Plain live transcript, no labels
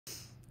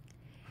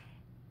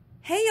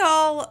Hey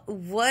y'all,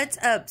 what's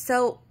up?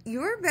 So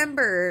you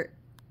remember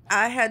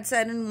I had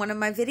said in one of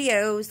my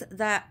videos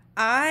that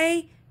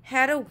I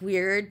had a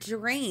weird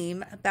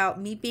dream about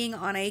me being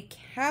on a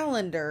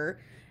calendar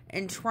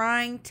and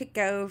trying to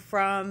go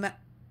from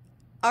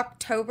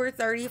October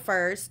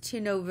 31st to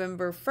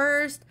November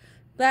 1st,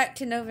 back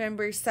to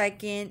November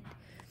 2nd.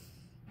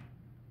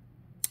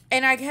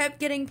 And I kept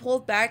getting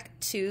pulled back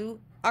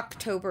to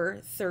October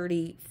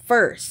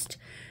 31st.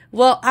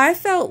 Well, I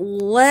felt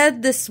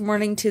led this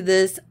morning to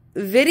this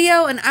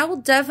video, and I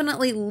will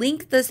definitely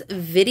link this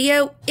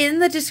video in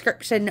the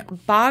description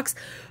box.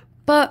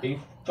 But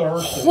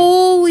Thursday,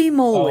 holy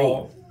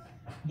moly.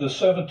 The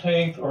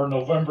 17th or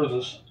November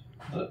the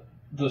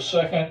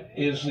 2nd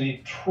is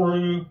the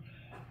true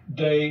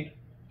date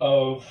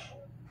of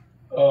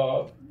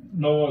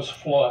Noah's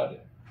flood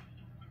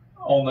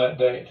on that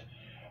date.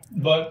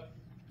 But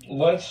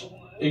let's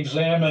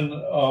examine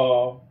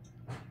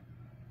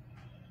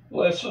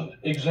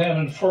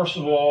first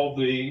of all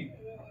the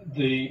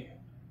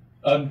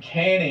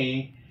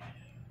uncanny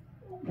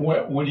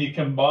when you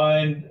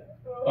combine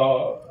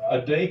a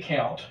day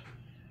count,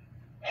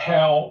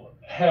 how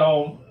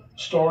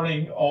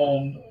starting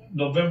on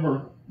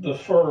November the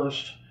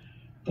 1st,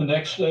 the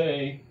next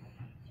day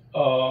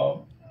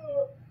of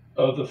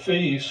the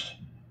feast,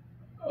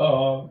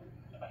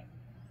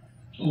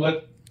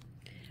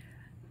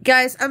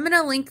 Guys, I'm going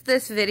to link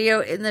this video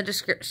in the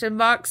description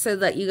box so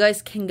that you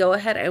guys can go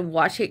ahead and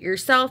watch it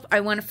yourself. I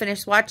want to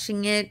finish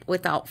watching it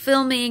without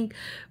filming.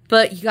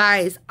 But you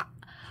guys,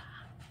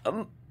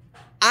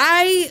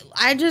 I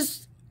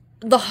just,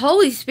 the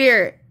Holy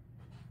Spirit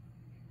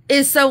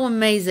is so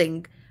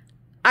amazing.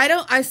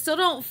 I still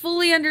don't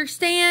fully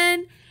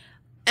understand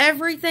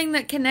everything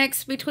that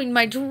connects between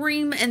my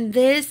dream and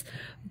this,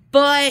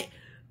 but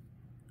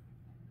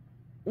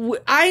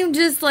I'm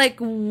just like,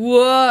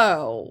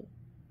 whoa.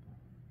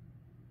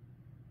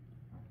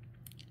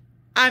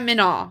 I'm in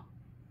awe.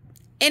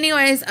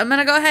 Anyways, I'm going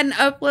to go ahead and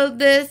upload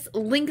this,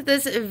 link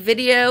this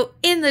video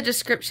in the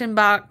description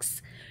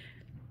box.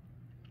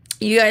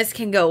 You guys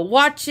can go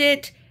watch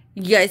it.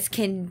 You guys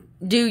can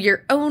do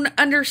your own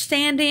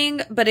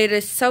understanding, but it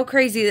is so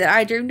crazy that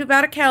I dreamed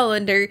about a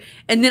calendar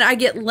and then I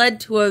get led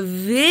to a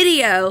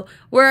video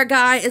where a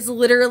guy is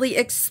literally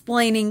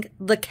explaining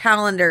the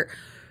calendar.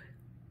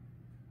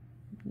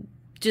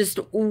 Just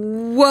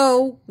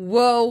whoa,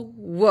 whoa,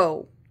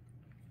 whoa.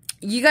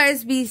 You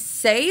guys be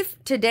safe.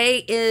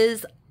 Today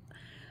is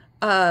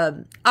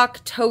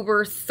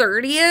October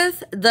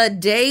 30th, the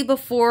day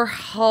before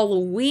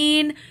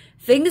Halloween.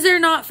 Things are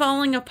not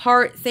falling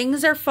apart.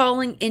 Things are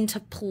falling into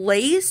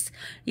place.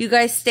 You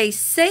guys stay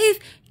safe.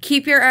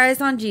 Keep your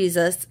eyes on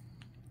Jesus.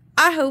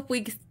 I hope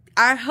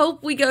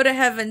we go to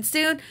heaven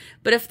soon,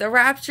 but if the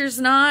rapture's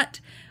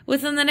not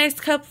within the next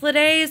couple of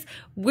days,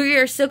 we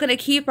are still going to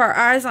keep our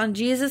eyes on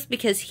Jesus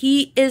because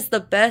he is the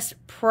best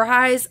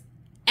prize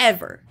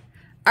ever.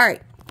 All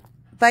right.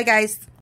 Bye, guys.